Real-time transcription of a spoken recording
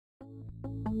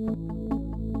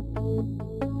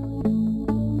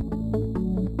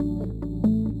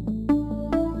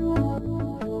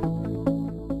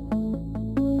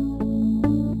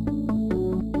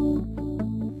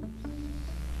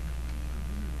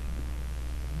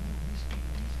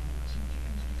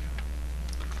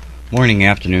Morning,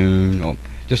 afternoon, oh,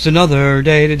 just another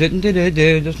day,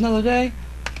 just another day.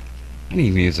 I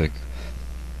need music.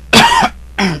 I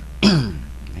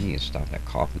need to stop that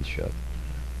coughing shit.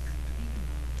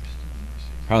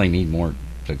 Probably need more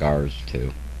cigars,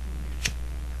 too.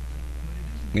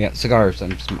 Yeah, cigars,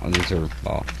 these are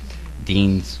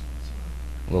Dean's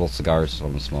little cigars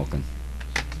I'm smoking.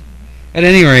 At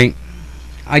any rate,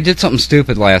 I did something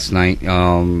stupid last night,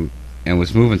 and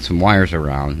was moving some wires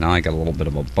around. Now I got a little bit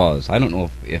of a buzz. I don't know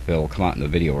if it'll come out in the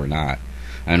video or not.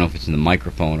 I don't know if it's in the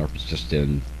microphone or if it's just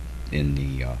in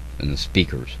the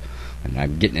speakers. And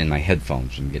I'm getting in my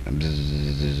headphones and getting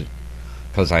them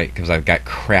because I've got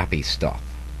crappy stuff.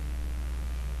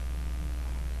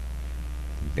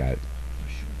 I've got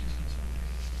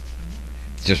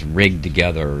just rigged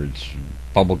together. It's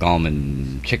bubble gum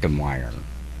and chicken wire.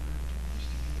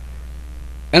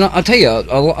 And I'll tell you,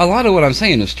 a lot of what I'm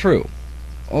saying is true.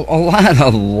 A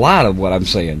lot of what I'm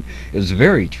saying is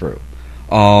very true.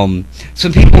 Some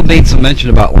people made some mention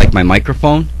about, like, my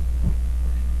microphone.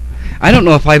 I don't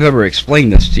know if I've ever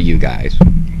explained this to you guys.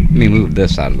 Let me move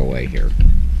this out of the way here.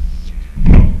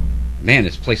 Man,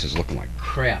 this place is looking like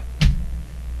crap. I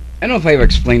don't know if I ever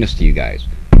explained this to you guys.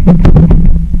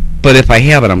 But if I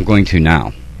haven't, I'm going to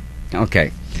now.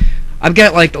 Okay. I've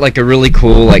got like a really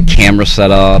cool camera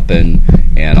setup and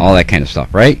all that kind of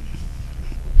stuff, right?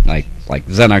 Like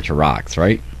Zen Archer rocks,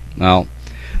 right? Well,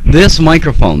 this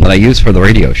microphone that I use for the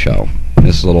radio show,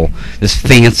 this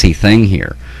fancy thing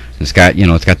here, it's got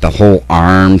the whole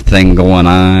arm thing going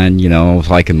on,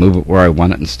 so I can move it where I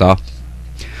want it and stuff.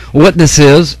 What this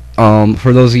is,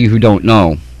 for those of you who don't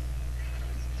know,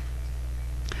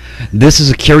 this is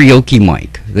a karaoke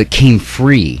mic that came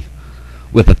free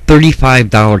with a $35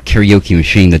 karaoke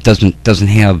machine that doesn't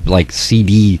have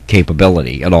CD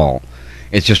capability at all.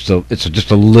 It's just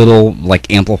a little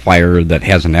amplifier that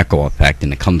has an echo effect,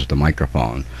 and it comes with the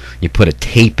microphone. You put a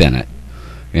tape in it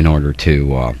in order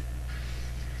to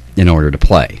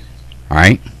play. All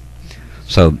right.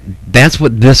 So that's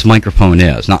what this microphone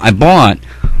is. Now I bought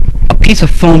a piece of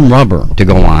foam rubber to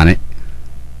go on it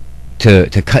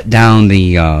to cut down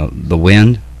the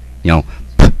wind,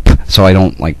 so I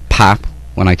don't pop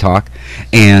when I talk,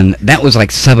 and that was like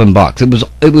 $7.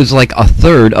 It was like a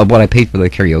third of what I paid for the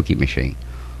karaoke machine.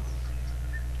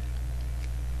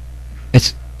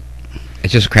 It's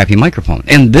just a crappy microphone.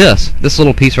 And this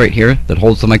little piece right here that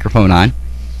holds the microphone on,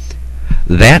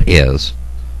 that is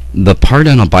the part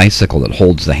on a bicycle that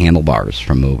holds the handlebars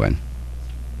from moving.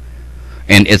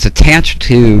 And it's attached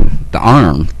to the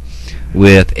arm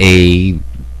with a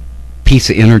piece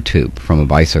of inner tube from a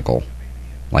bicycle,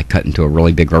 cut into a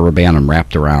really big rubber band and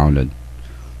wrapped around, and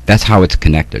that's how it's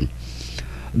connected.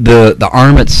 The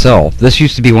arm itself, this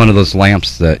used to be one of those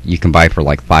lamps that you can buy for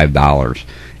 $5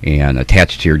 and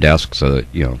attach to your desk, so that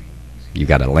you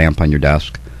got a lamp on your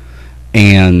desk.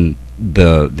 And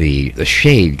the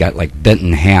shade got bent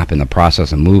in half in the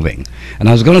process of moving, and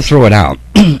I was going to throw it out,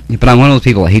 but I'm one of those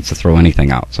people that hates to throw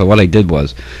anything out. So what I did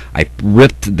was I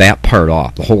ripped that part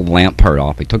off, the whole lamp part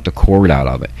off. I took the cord out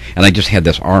of it, and I just had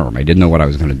this arm. I didn't know what I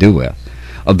was going to do with.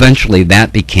 Eventually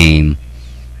that became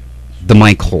the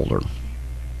mic holder.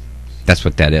 That's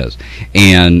what that is.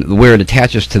 And where it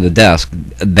attaches to the desk,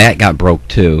 that got broke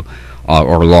too,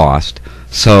 or lost.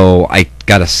 So I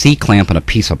got a C-clamp and a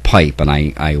piece of pipe, and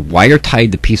I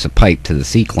wire-tied the piece of pipe to the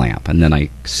C-clamp, and then I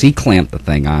C-clamped the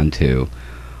thing onto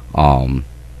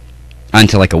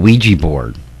like a Ouija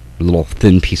board, a little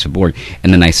thin piece of board,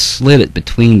 and then I slid it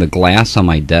between the glass on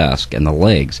my desk and the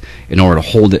legs in order to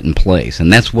hold it in place.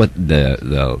 And that's what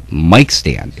the mic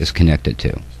stand is connected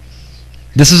to.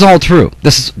 This is all true.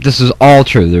 This is all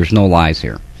true. There's no lies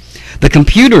here. The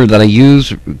computer that I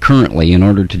use currently in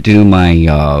order to do my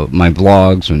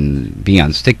vlogs and be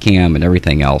on Stickcam and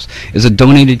everything else is a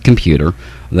donated computer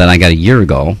that I got a year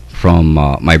ago from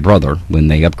my brother when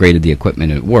they upgraded the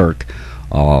equipment at work.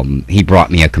 He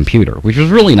brought me a computer, which was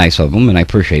really nice of him, and I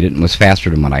appreciate it, and was faster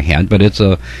than what I had. But it's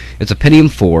a Pentium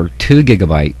 4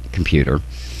 2GB computer.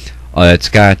 It's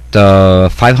got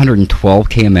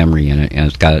 512K of memory in it, and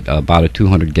it's got about a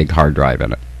 200 gig hard drive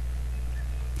in it.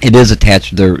 It is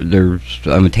attached.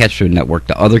 I'm attached to a network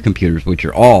to other computers, which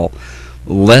are all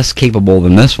less capable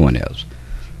than this one is.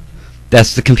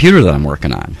 That's the computer that I'm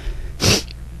working on.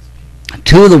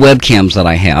 Two of the webcams that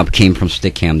I have came from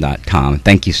Stickcam.com.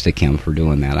 Thank you, Stickcam, for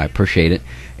doing that. I appreciate it.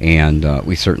 and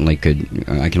we certainly could.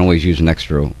 I can always use an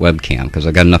extra webcam because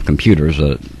I got enough computers.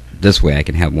 This way, I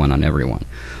can have one on everyone.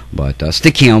 But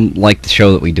Stickcam liked the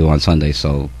show that we do on Sunday,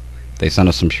 so they sent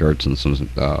us some shirts and some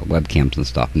webcams and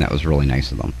stuff, and that was really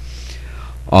nice of them.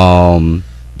 And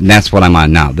that's what I'm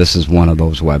on now. This is one of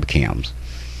those webcams.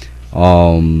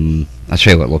 I'll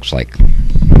show you what it looks like.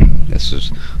 This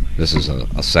is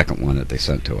a second one that they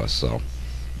sent to us. So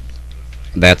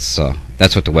that's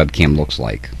what the webcam looks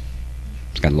like.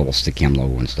 It's got a little Stickcam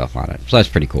logo and stuff on it, so that's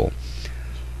pretty cool.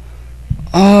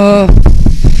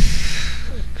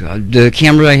 The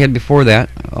camera I had before that,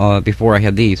 before I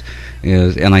had these,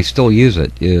 is, and I still use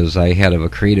it, is I had a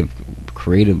Creative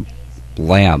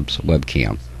Labs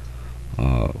webcam,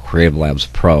 Creative Labs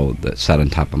Pro, that's set on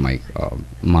top of my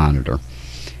monitor.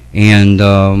 And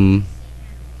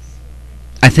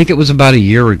I think it was about a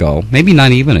year ago, maybe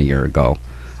not even a year ago,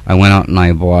 I went out and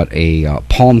I bought a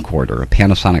palm quarter, a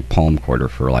Panasonic palm quarter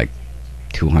for like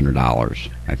 $200,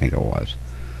 I think it was.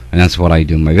 And that's what I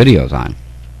do my videos on.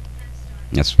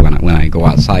 That's when I go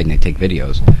outside and I take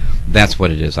videos. That's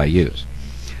what it is I use.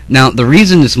 Now, the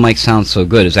reason this mic sounds so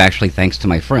good is actually thanks to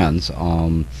my friends.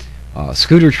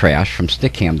 Scooter Trash from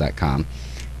Stickcam.com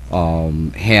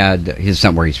had his,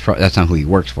 not where he's from, that's not who he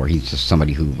works for. He's just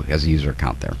somebody who has a user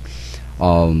account there.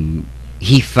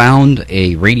 He found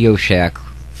a Radio Shack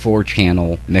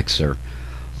 4-channel mixer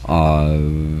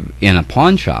in a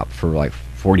pawn shop for like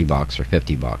 $40 or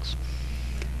 $50,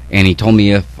 and he told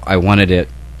me if I wanted it,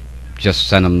 just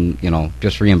send him,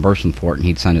 just reimburse him for it, and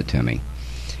he'd send it to me.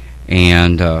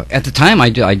 And at the time, I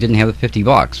didn't have the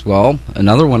 $50. Well,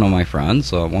 another one of my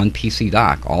friends, one PC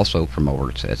Doc, also from over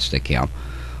at Stickcam,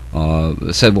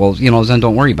 said, "Well, Zen,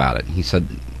 don't worry about it." He said,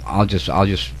 "I'll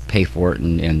just pay for it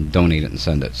and donate it and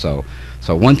send it." So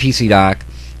one PC Doc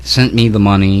sent me the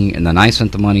money, and then I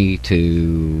sent the money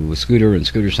to Scooter, and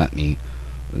Scooter sent me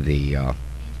the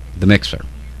mixer.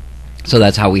 So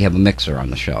that's how we have a mixer on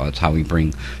the show. That's how we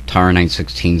bring Tara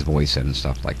 916's voice in and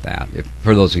stuff like that,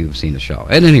 for those of you who've seen the show.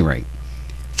 At any rate,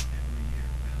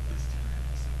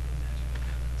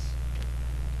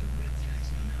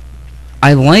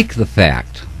 I like the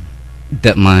fact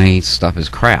that my stuff is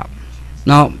crap.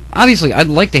 Now, obviously, I'd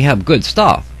like to have good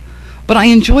stuff, but I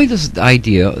enjoy this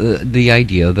idea, the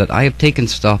idea that I have taken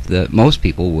stuff that most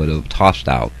people would have tossed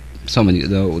out.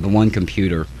 The one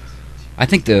computer, I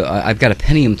think I've got a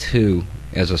Pentium 2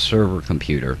 as a server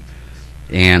computer,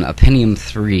 and a Pentium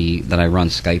 3 that I run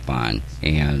Skype on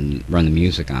and run the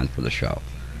music on for the show.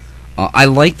 I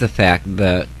like the fact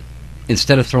that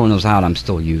instead of throwing those out, I'm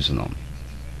still using them.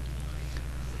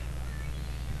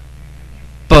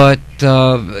 But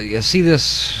you see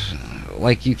this,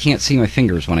 like, you can't see my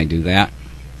fingers when I do that.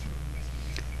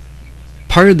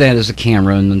 Part of that is the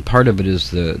camera, and then part of it is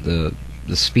the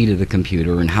speed of the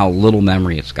computer and how little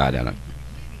memory it's got in it.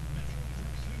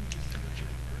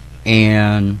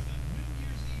 And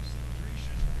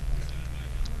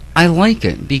I like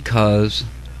it because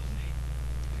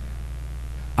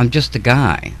I'm just a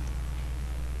guy.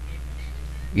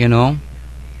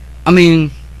 I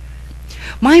mean,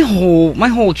 my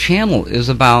whole channel is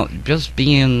about just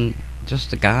being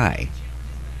just a guy.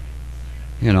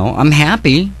 I'm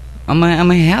happy. I'm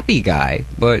a happy guy,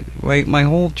 but my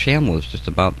whole channel is just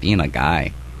about being a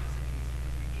guy.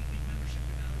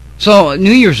 So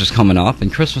New Year's is coming up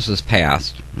and Christmas is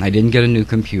past. I didn't get a new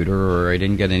computer, or I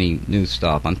didn't get any new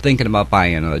stuff. I'm thinking about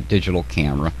buying a digital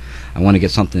camera. I want to get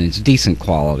something that's decent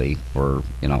quality for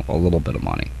a little bit of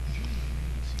money,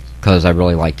 because I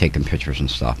really like taking pictures and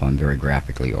stuff. I'm very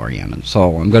graphically oriented,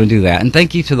 so I'm going to do that. And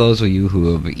thank you to those of you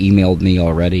who have emailed me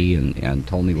already and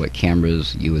told me what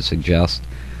cameras you would suggest,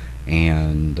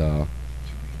 and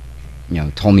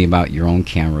told me about your own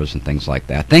cameras and things like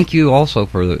that. Thank you also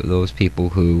for those people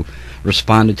who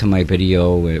responded to my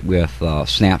video with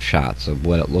snapshots of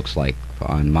what it looks like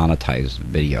on monetized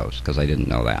videos, because I didn't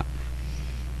know that.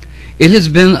 It has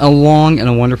been a long and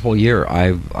a wonderful year.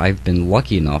 I've been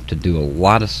lucky enough to do a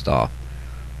lot of stuff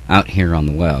out here on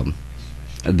the web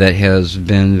that has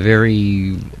been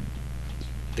very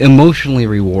emotionally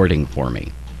rewarding for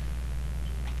me.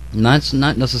 Not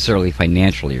necessarily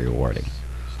financially rewarding,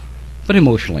 but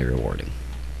emotionally rewarding.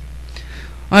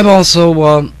 I've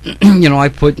also,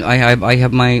 I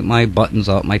have my buttons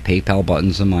up, my PayPal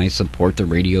buttons, and my support the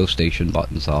radio station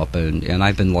buttons up, and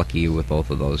I've been lucky with both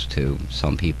of those too.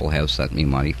 Some people have sent me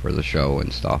money for the show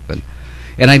and stuff, and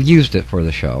I've used it for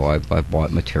the show. I've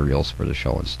bought materials for the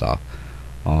show and stuff.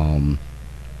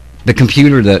 The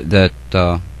computer that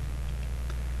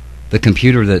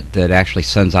actually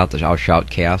sends out the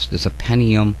shoutcast is a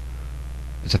Pentium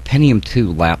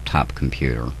 2 laptop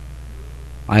computer.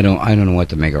 I don't know what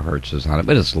the megahertz is on it,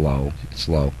 but it's low. It's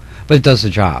low, but it does the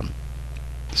job.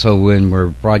 So when we're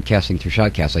broadcasting through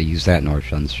Shoutcast, I use that in order to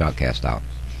send the Shoutcast out.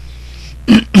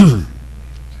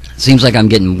 Seems like I'm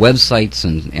getting websites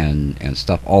and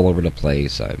stuff all over the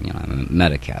place. I'm at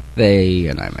Meta Cafe,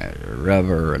 and I'm at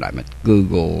Rever, and I'm at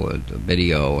Google, and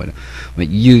Video, and I'm at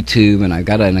YouTube, and I've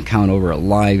got an account over at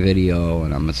Live Video,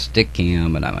 and I'm at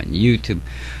Stickcam, and I'm on YouTube.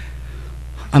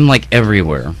 I'm like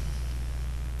everywhere,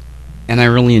 and I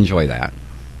really enjoy that,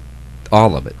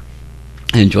 all of it.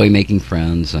 I enjoy making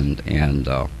friends and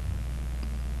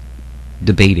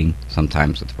debating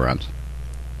sometimes with friends.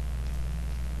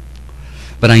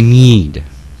 But I'm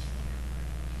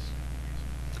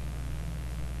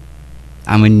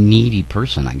a needy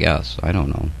person, I guess. I don't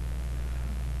know.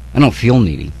 I don't feel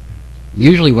needy.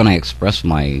 Usually when I express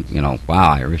my,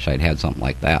 wow, I wish I'd had something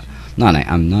like that.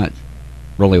 I'm not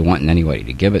really wanting anybody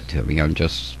to give it to me. I'm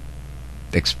just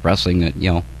expressing that,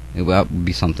 that would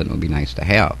be something that would be nice to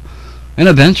have. And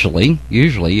eventually,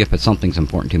 usually, if it's something's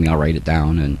important to me, I'll write it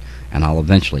down and I'll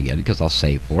eventually get it because I'll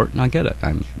save for it and I'll get it.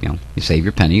 You save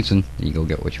your pennies and you go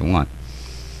get what you want.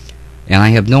 And I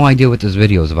have no idea what this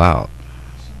video is about.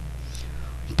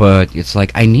 But it's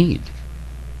like I need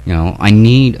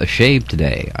a shave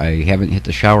today. I haven't hit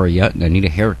the shower yet and I need a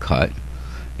haircut.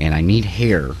 And I need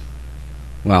hair.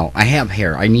 Well, I have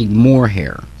hair. I need more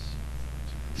hair.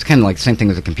 It's kind of like the same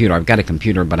thing as a computer. I've got a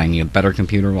computer, but I need a better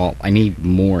computer. Well, I need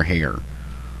more hair.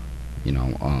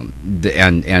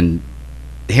 And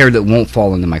hair that won't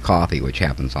fall into my coffee, which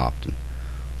happens often.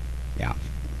 Yeah.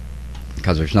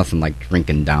 Because there's nothing like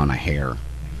drinking down a hair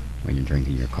when you're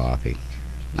drinking your coffee.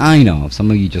 I know. Some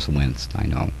of you just winced. I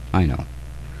know.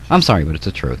 I'm sorry, but it's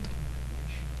the truth.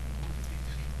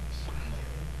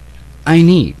 I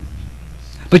need.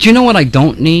 But you know what I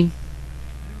don't need?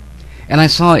 And I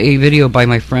saw a video by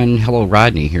my friend Hello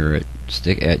Rodney here at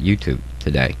YouTube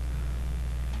today.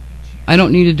 I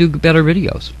don't need to do better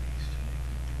videos.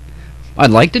 I'd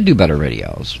like to do better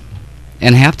videos.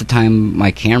 And half the time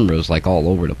my camera is like all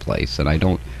over the place and I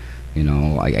don't,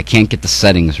 I can't get the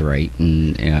settings right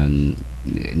and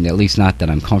at least not that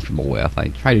I'm comfortable with. I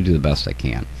try to do the best I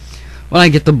can. When I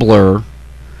get the blur,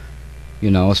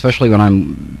 especially when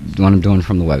I'm doing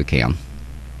from the webcam.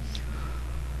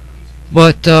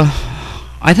 But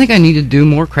I think I need to do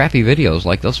more crappy videos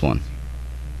like this one.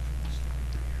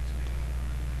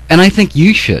 And I think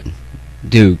you should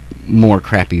do more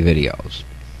crappy videos.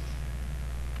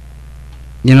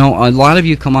 A lot of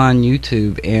you come on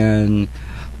YouTube and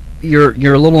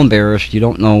you're a little embarrassed. You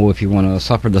don't know if you want to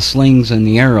suffer the slings and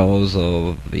the arrows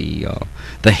of the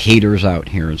haters out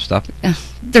here and stuff.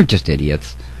 They're just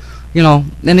idiots.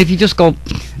 And if you just go,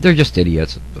 they're just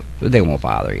idiots, they won't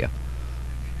bother you.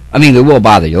 I mean, they will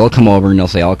bother you. They'll come over and they'll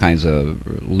say all kinds of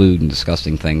lewd and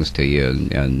disgusting things to you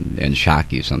and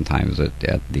shock you sometimes at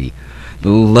the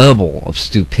level of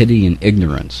stupidity and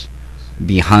ignorance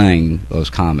behind those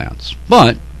comments.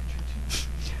 But,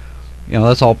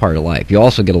 that's all part of life. You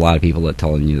also get a lot of people that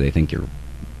telling you they think you're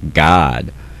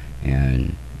God,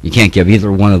 and you can't give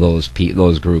either one of those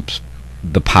groups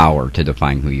the power to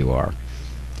define who you are.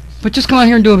 But just come out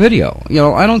here and do a video.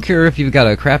 I don't care if you've got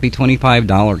a crappy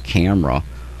 $25 camera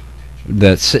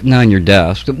that's sitting on your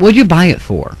desk. What'd you buy it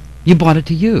for? You bought it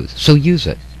to use, so use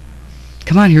it.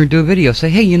 Come on here and do a video.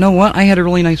 Say, hey, you know what? I had a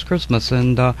really nice Christmas,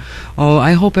 and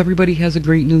I hope everybody has a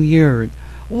great New Year.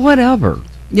 Whatever,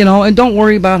 and don't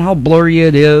worry about how blurry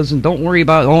it is, and don't worry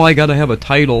about I got to have a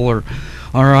title or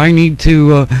I need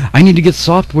to get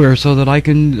software so that I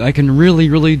can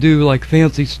really do like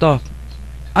fancy stuff.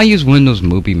 I use Windows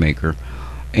Movie Maker.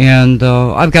 And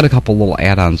I've got a couple little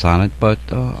add-ons on it, but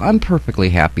I'm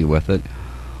perfectly happy with it.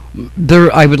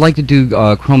 I would like to do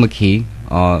chroma key,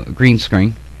 green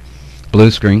screen, blue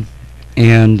screen,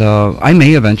 and I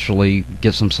may eventually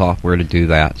get some software to do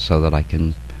that so that I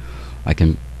can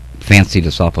fancy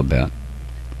this up a bit.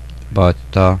 But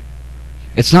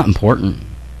it's not important.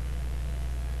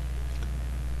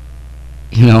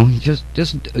 Just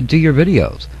do your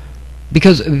videos.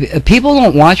 Because people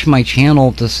don't watch my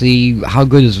channel to see how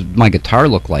good does my guitar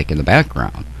look like in the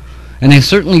background. And they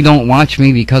certainly don't watch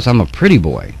me because I'm a pretty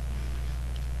boy.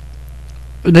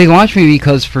 They watch me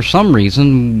because for some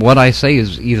reason what I say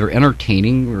is either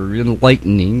entertaining or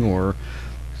enlightening or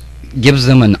gives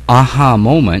them an aha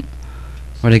moment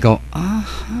where they go,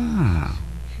 aha,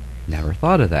 never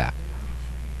thought of that.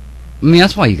 I mean,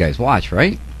 that's why you guys watch,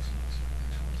 right?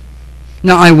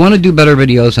 Now, I want to do better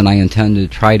videos, and I intend to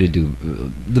try to do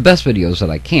the best videos that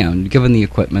I can, given the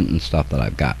equipment and stuff that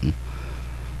I've gotten.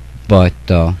 But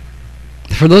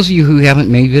for those of you who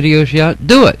haven't made videos yet,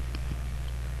 do it.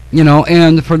 You know,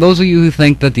 and for those of you who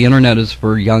think that the internet is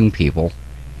for young people,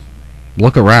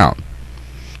 look around.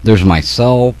 There's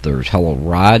myself, there's Hello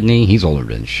Rodney, he's older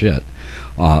than shit.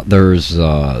 There's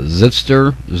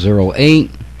Zipster08,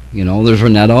 you know, there's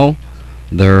Renetto.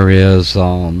 There is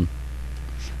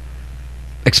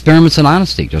Experiments in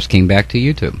Honesty, just came back to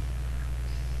YouTube.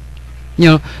 You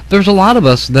know, there's a lot of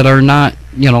us that are not,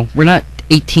 you know, we're not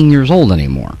 18 years old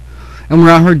anymore. And we're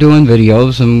out here doing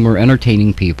videos, and we're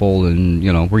entertaining people, and,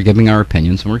 you know, we're giving our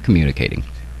opinions, and we're communicating.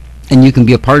 And you can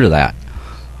be a part of that.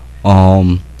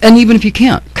 And even if you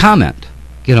can't, comment,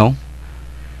 you know.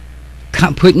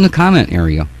 Put in the comment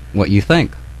area what you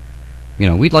think. You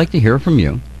know, we'd like to hear from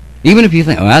you. Even if you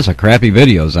think, oh, that's a crappy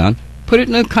video, Zen, put it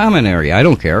in the comment area. I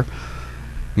don't care.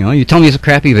 You know, you tell me it's a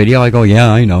crappy video, I go,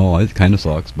 yeah, I know, it kind of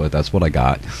sucks, but that's what I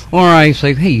got. Or I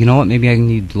say, hey, you know what, maybe I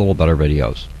need a little better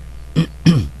videos.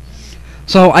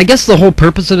 So I guess the whole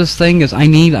purpose of this thing is I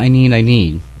need.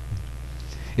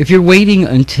 If you're waiting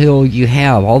until you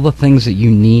have all the things that you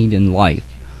need in life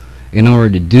in order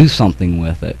to do something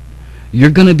with it,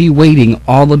 you're going to be waiting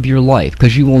all of your life,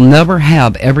 because you will never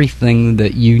have everything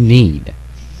that you need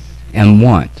and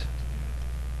want.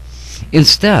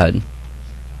 Instead,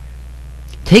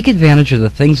 take advantage of the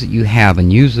things that you have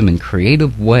and use them in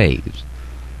creative ways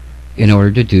in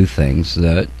order to do things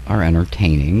that are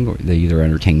entertaining, or they either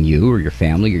entertain you or your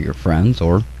family or your friends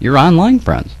or your online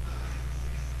friends.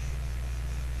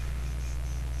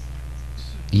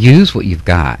 Use what you've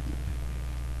got.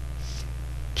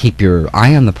 Keep your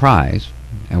eye on the prize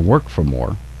and work for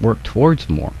more, work towards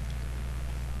more.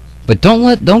 But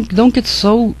don't get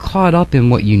so caught up in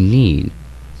what you need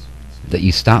that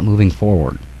you stop moving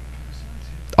forward.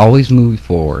 Always move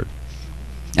forward.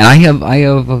 And I have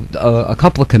a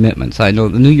couple of commitments. I know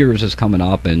the New Year's is coming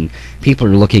up, and people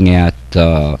are looking at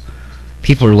what,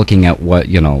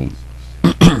 you know,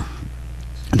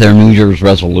 their New Year's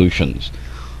resolutions.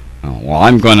 Well,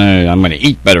 I'm gonna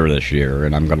eat better this year,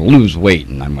 and I'm gonna lose weight,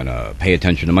 and I'm gonna pay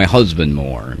attention to my husband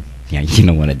more. Yeah, you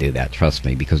don't want to do that, trust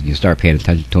me, because you start paying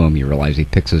attention to him, you realize he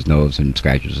picks his nose and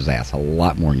scratches his ass a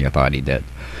lot more than you thought he did.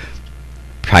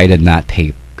 Try to not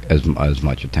pay as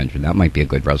much attention. That might be a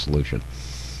good resolution.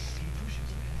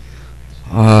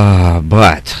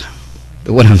 But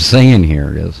what I'm saying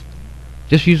here is,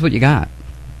 just use what you got.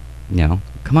 You know,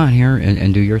 come on here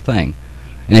and do your thing.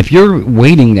 And if you're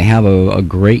waiting to have a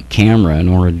great camera in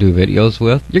order to do videos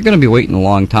with, you're going to be waiting a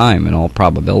long time in all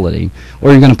probability.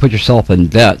 Or you're going to put yourself in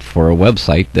debt for a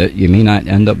website that you may not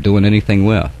end up doing anything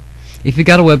with. If you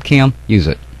got a webcam, use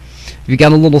it. If you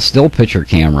got a little still picture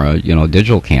camera, you know,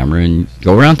 digital camera, and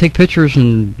go around, take pictures,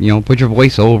 and, you know, put your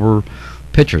voice over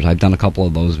pictures. I've done a couple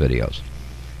of those videos.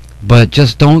 But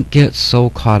just don't get so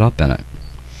caught up in it.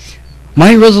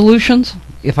 My resolutions,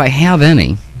 if I have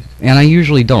any, and I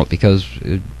usually don't, because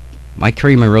I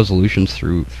carry my resolutions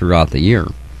throughout the year.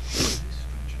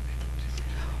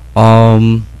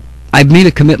 I've made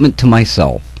a commitment to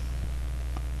myself,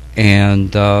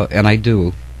 and I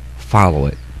do follow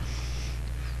it.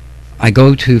 I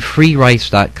go to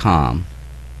freerice.com,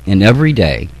 and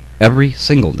every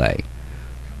single day,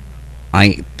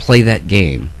 I play that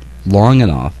game long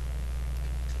enough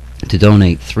to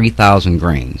donate 3,000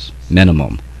 grains,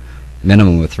 minimum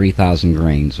of 3,000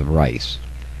 grains of rice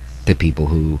to people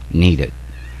who need it.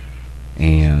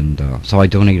 And so I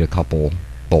donate a couple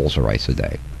bowls of rice a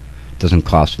day. It doesn't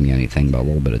cost me anything but a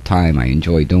little bit of time. I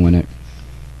enjoy doing it,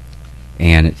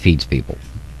 and it feeds people.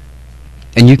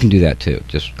 And you can do that too.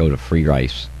 Just go to Free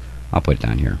Rice. I'll put it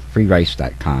down here.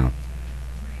 freerice.com.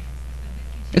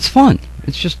 It's fun.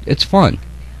 It's fun,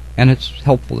 and it's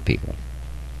helpful to people.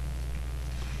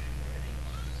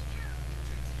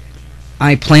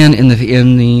 I plan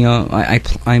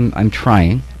I'm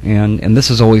trying, and this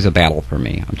is always a battle for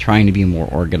me. I'm trying to be more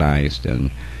organized,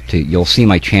 and you'll see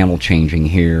my channel changing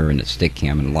here and at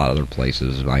Stickcam and a lot of other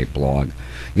places. My blog,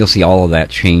 you'll see all of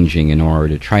that changing in order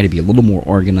to try to be a little more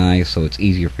organized, so it's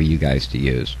easier for you guys to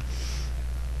use,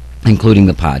 including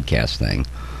the podcast thing.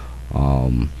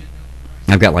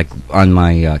 I've got, like, on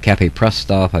my Cafe Press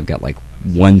stuff, I've got like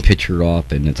one picture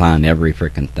up, and it's on every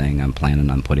frickin' thing. I'm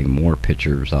planning on putting more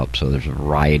pictures up, so there's a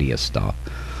variety of stuff.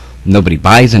 Nobody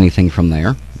buys anything from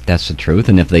there. That's the truth,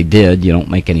 and if they did, you don't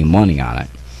make any money on it.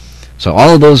 So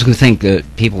all of those who think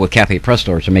that people with Cafe Press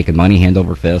stores are making money hand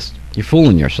over fist, you're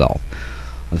fooling yourself.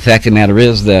 The fact of the matter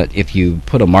is that if you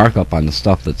put a markup on the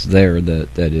stuff that's there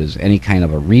that is any kind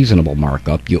of a reasonable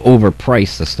markup, you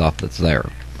overprice the stuff that's there.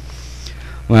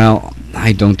 Well,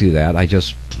 I don't do that. I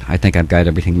think I've got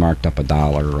everything marked up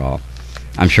 $1.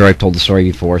 I'm sure I've told the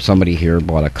story before. Somebody here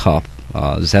bought a cup,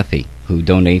 Zeffy, who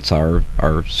donates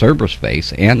our server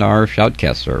space and our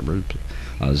Shoutcast server.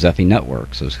 Zephy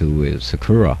Networks is who is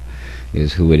Sakura,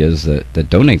 is who it is that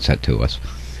donates that to us.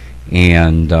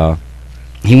 And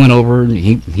he went over and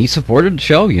he supported the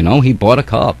show. He bought a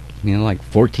cup, like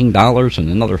 $14 and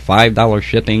another $5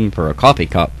 shipping for a coffee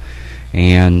cup.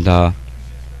 And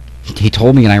he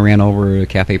told me, and I ran over to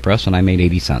Cafe Press and I made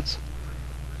 80 cents.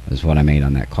 Is what I made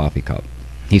on that coffee cup.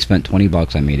 He spent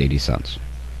 $20, I made 80 cents.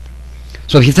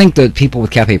 So if you think that people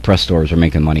with Cafe Press stores are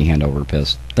making money hand over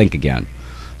fist, think again.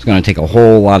 It's going to take a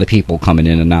whole lot of people coming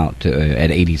in and out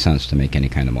at 80 cents to make any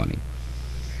kind of money.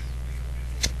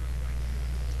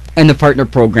 And the partner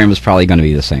program is probably going to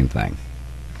be the same thing.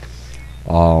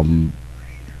 And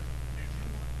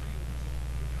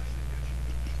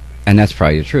that's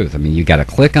probably the truth. I mean, you got to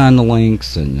click on the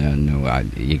links, and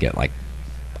you get like,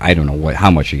 I don't know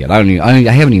how much you get. I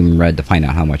haven't even read to find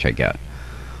out how much I get.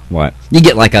 What you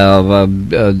get, like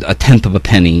a tenth of a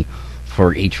penny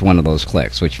for each one of those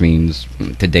clicks, which means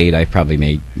to date I've probably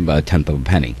made a tenth of a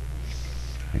penny.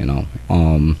 And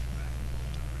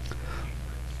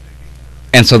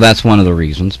so that's one of the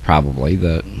reasons, probably,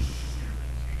 that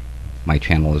my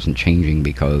channel isn't changing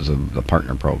because of the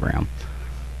partner program.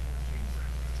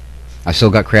 I still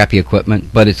got crappy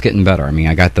equipment, but it's getting better. I mean,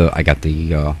 I got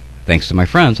the thanks to my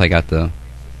friends, I got the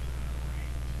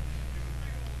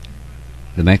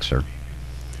mixer.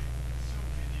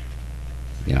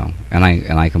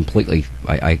 And I completely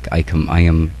I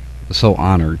am so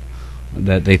honored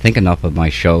that they think enough of my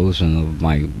shows and of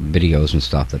my videos and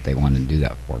stuff that they want to do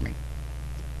that for me.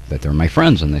 That they're my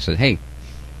friends, and they said, hey,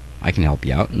 I can help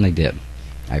you out, and they did.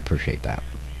 I appreciate that.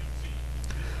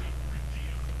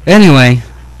 Anyway,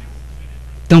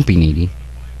 don't be needy.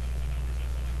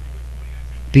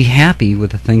 Be happy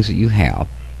with the things that you have.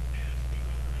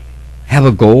 Have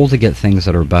a goal to get things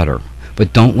that are better.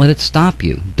 But don't let it stop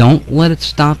you. Don't let it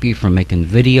stop you from making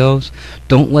videos.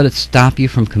 Don't let it stop you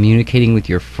from communicating with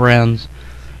your friends.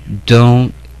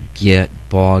 Don't get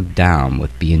bogged down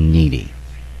with being needy.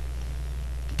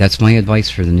 That's my advice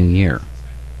for the new year.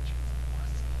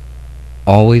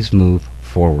 Always move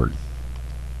forward.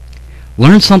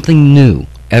 Learn something new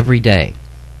every day.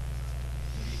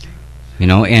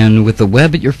 And with the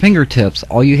web at your fingertips,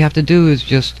 all you have to do is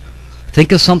just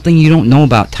think of something you don't know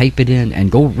about, type it in,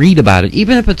 and go read about it,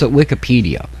 even if it's at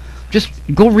Wikipedia. Just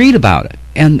go read about it.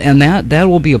 And that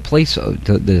will be a place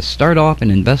to start off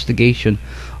an investigation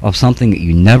of something that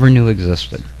you never knew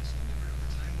existed.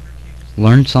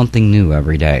 Learn something new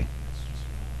every day.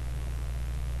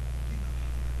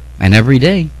 And every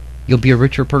day, you'll be a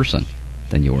richer person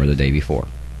than you were the day before.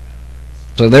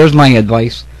 So there's my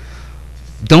advice.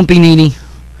 Don't be needy.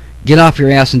 Get off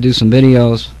your ass and do some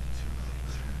videos.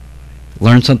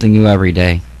 Learn something new every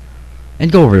day.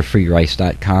 And go over to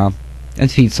freerice.com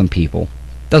and feed some people.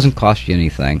 Doesn't cost you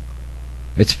anything.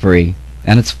 It's free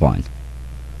and it's fun.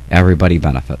 Everybody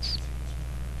benefits.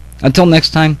 Until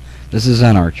next time, this is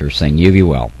Zen Archer saying you be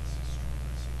well.